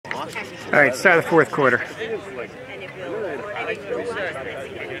All right, start of the fourth quarter.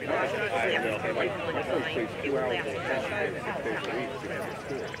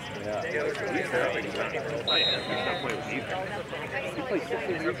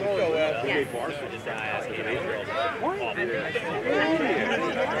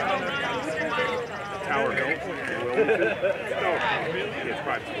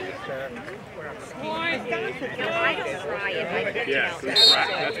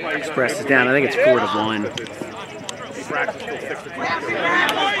 Express is down. I think it's 4-1.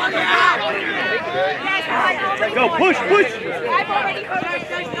 Go, push, push!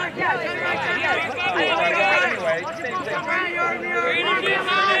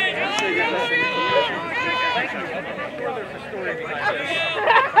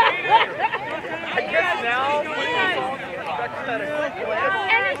 I guess now, and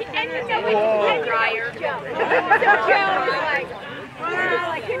you know when you get dryer, so Joe was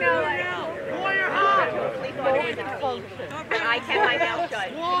like, you know, like, I kept my mouth shut.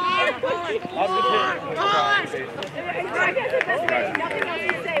 Nothing else to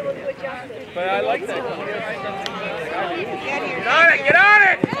say, we'll do it justice. But I like that. Get on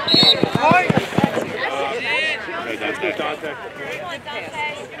it! That's good, Dante.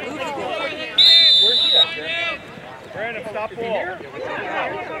 Where's he at? Brandon, stop ball.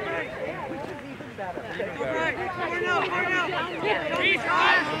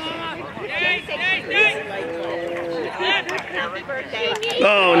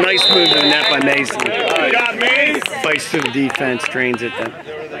 Oh, nice move to the net by Mason. Good job, Mason. Fights through the defense, drains it, then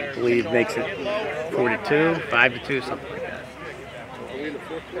I believe makes it 4-2, 5-2, something like that.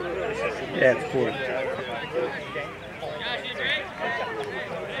 Yeah, it's 4.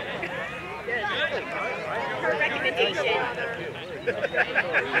 Her recommendation.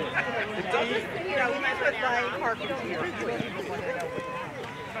 You know, we might put flying carpet here.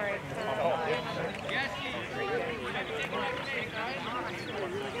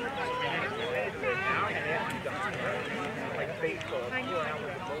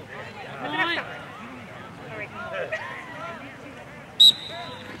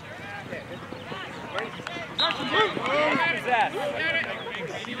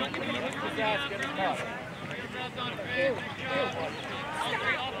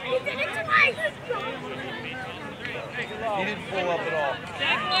 He didn't pull up at all.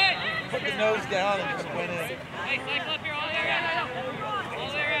 Put the nose down and just went in. Hey, cycle up here all the way around. All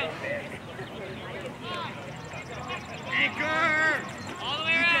the way around. Anchor! All the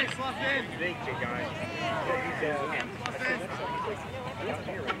way around. Thank you, guys.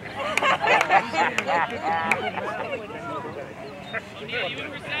 Neil, you and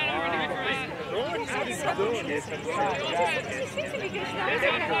Rosado are doing great.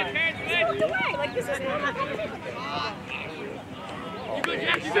 Like this is You go,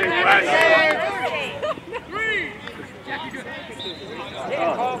 Jack. Stay west. Three. Jack, you good.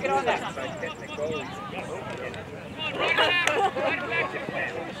 Get on that. Come on, right back.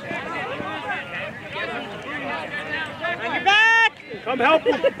 On your back! Come help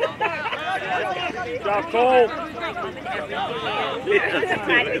him. Drop Cole.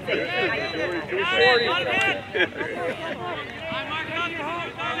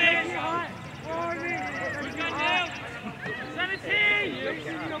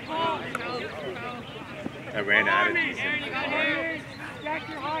 I ran out of these. Jack,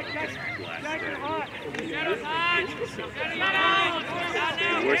 you're hot. Jack, you're hot. Shadow's hot.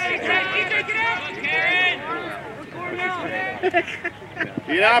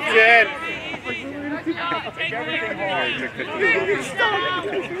 Get up, Jen. Take everything hard.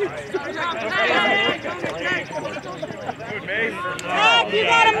 Good, Mace. Jack, you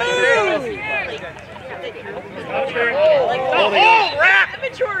gotta move! Oh, wrap!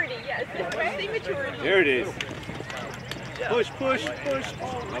 maturity, yes. Say maturity. There it is. Push, push, push.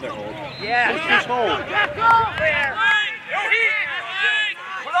 Another hold. Yeah. Push, push, hold.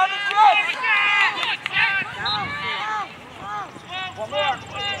 Put on the throat!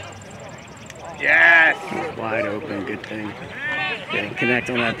 Yes! Wide open, good thing. Didn't connect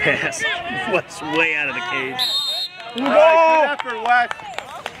on that pass. What's way out of the cage. Good effort, Wes.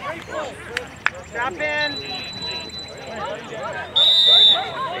 Drop in.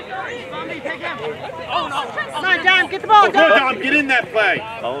 Oh, no. Come on, Dom, get the ball, Good, Dom. Dom, get in that play.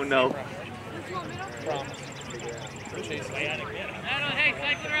 Oh no. Hey,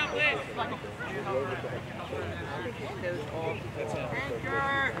 cycle around, please.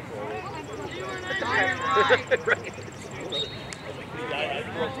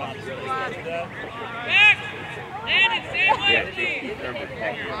 Back! Landon, same way, please.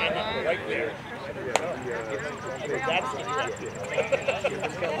 Right there. That's the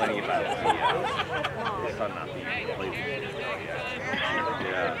son not being played.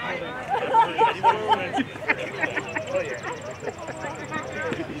 Yeah.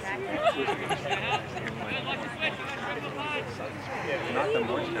 Not the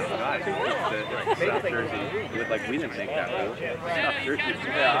Morristown guys. It's South Jersey. Like, we didn't make that rule. South Jersey.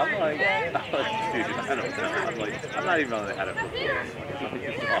 Yeah, I'm like, dude, I don't know. I'm like, I'm not even on the head of football.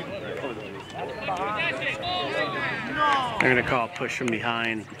 They're going to call push from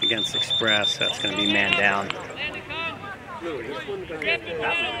behind against Express. That's going to be man down.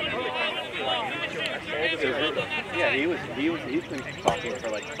 Yeah, he's been talking for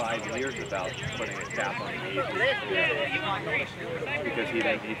like 5 years about putting a cap on the age because he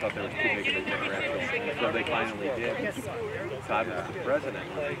thought there was too big of a differential. So they finally did. So I was the president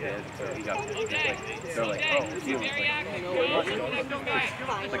when they did. So he got they're like, oh, he was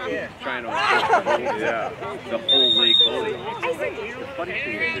like trying to enforce the whole league voting. The funny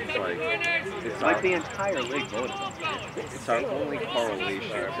thing is, it's like the entire league voted. It's our only correlation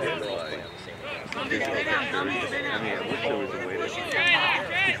is like physical pictures. I mean, I wish there was a way to.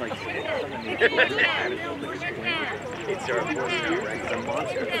 It's like it's a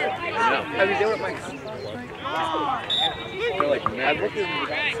monster. I mean, they were like. They're like mad.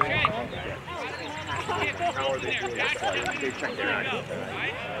 How are they doing this? They check their eyes.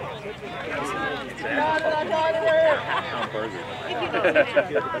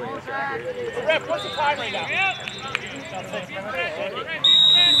 Ref, what's the time right now?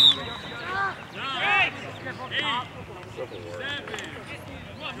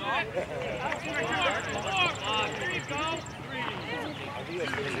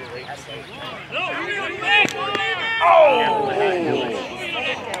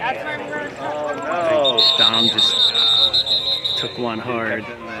 Oh, Dom just took one hard.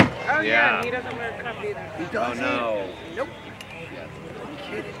 Oh yeah, he doesn't wear a cup either. He doesn't? Oh no. Nope. Are you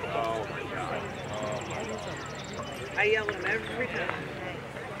kidding? Oh my god. I yell at him every time.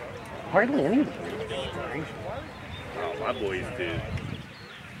 Hardly any. Oh, my boys did.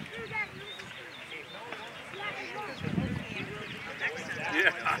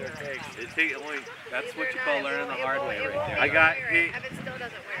 Yeah. That's what you call learning the hard way right there. I got hit. Evan still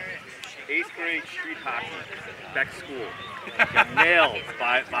doesn't wear it. 8th grade street hockey back to school. Got nailed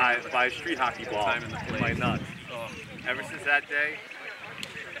by a street hockey ball in my nuts. Ever since that day,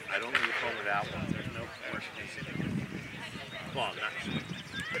 I don't leave home without one. There's no question. Well, not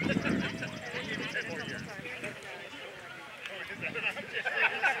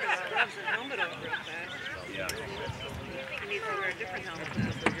yeah. He needs to wear a different helmet.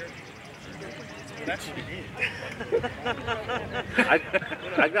 That's what he needs.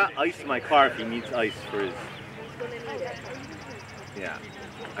 I got ice in my car if he needs ice for his. Yeah.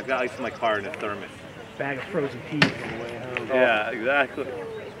 I got ice in my car in a thermos. Bag of frozen peas on the way home. Yeah, exactly.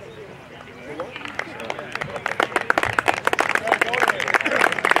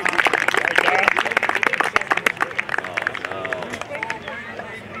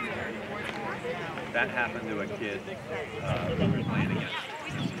 That happened to a kid we were playing against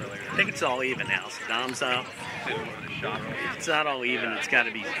earlier. I think it's all even now. So Dom's up. It's not all even. It's got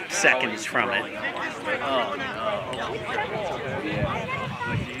to be seconds from it. Oh no.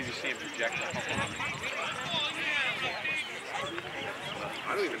 Like you just see him project. I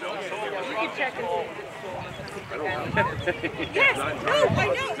don't even know. We can check and see. I don't know. Yes! No, I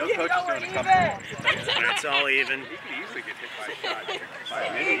know! No coach is doing a couple. It's all even. He could easily get hit by a shot. Oh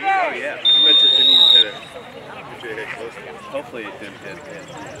yeah. I bet you didn't even hit it. Hopefully it didn't hit it.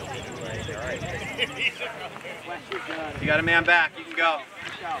 All right. You got a man back. You can go.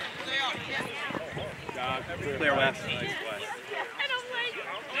 Clear west. Nice west.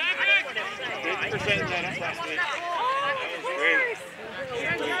 50% net last week. Great.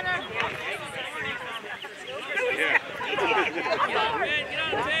 Yeah.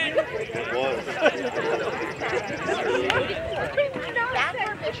 It was. That's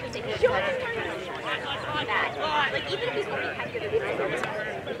our pictures that you show us that. Like, even if he's going to be happy to do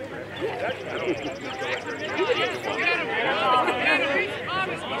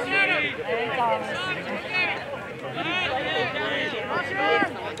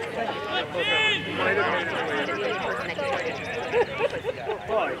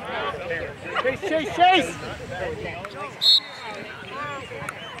Chase, chase!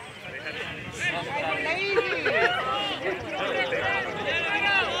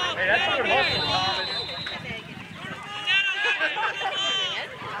 Hey, that's a good hustle, Thomas.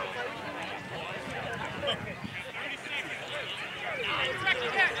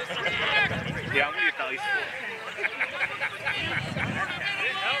 Yeah, I'm going to get the ice.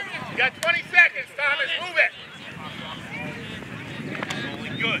 You got 20 seconds, Thomas. Move it.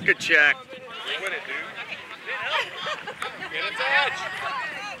 Good check. Win it, dude. Get its edge.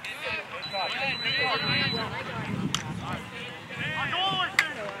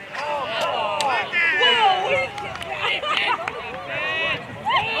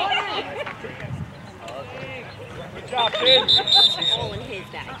 Good job, kid. All in his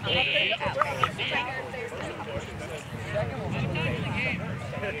bag.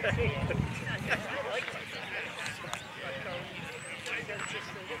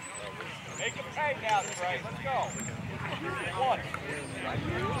 Make him pay now, Trey. Let's go. One.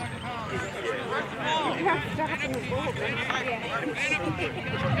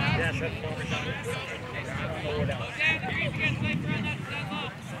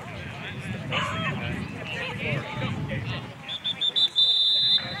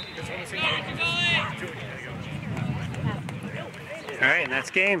 All right, and that's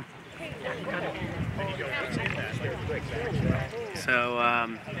game. So,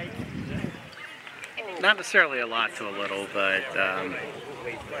 not necessarily a lot to a little, but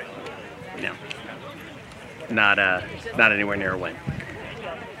you know, not anywhere near a win.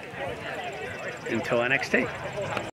 Until NXT.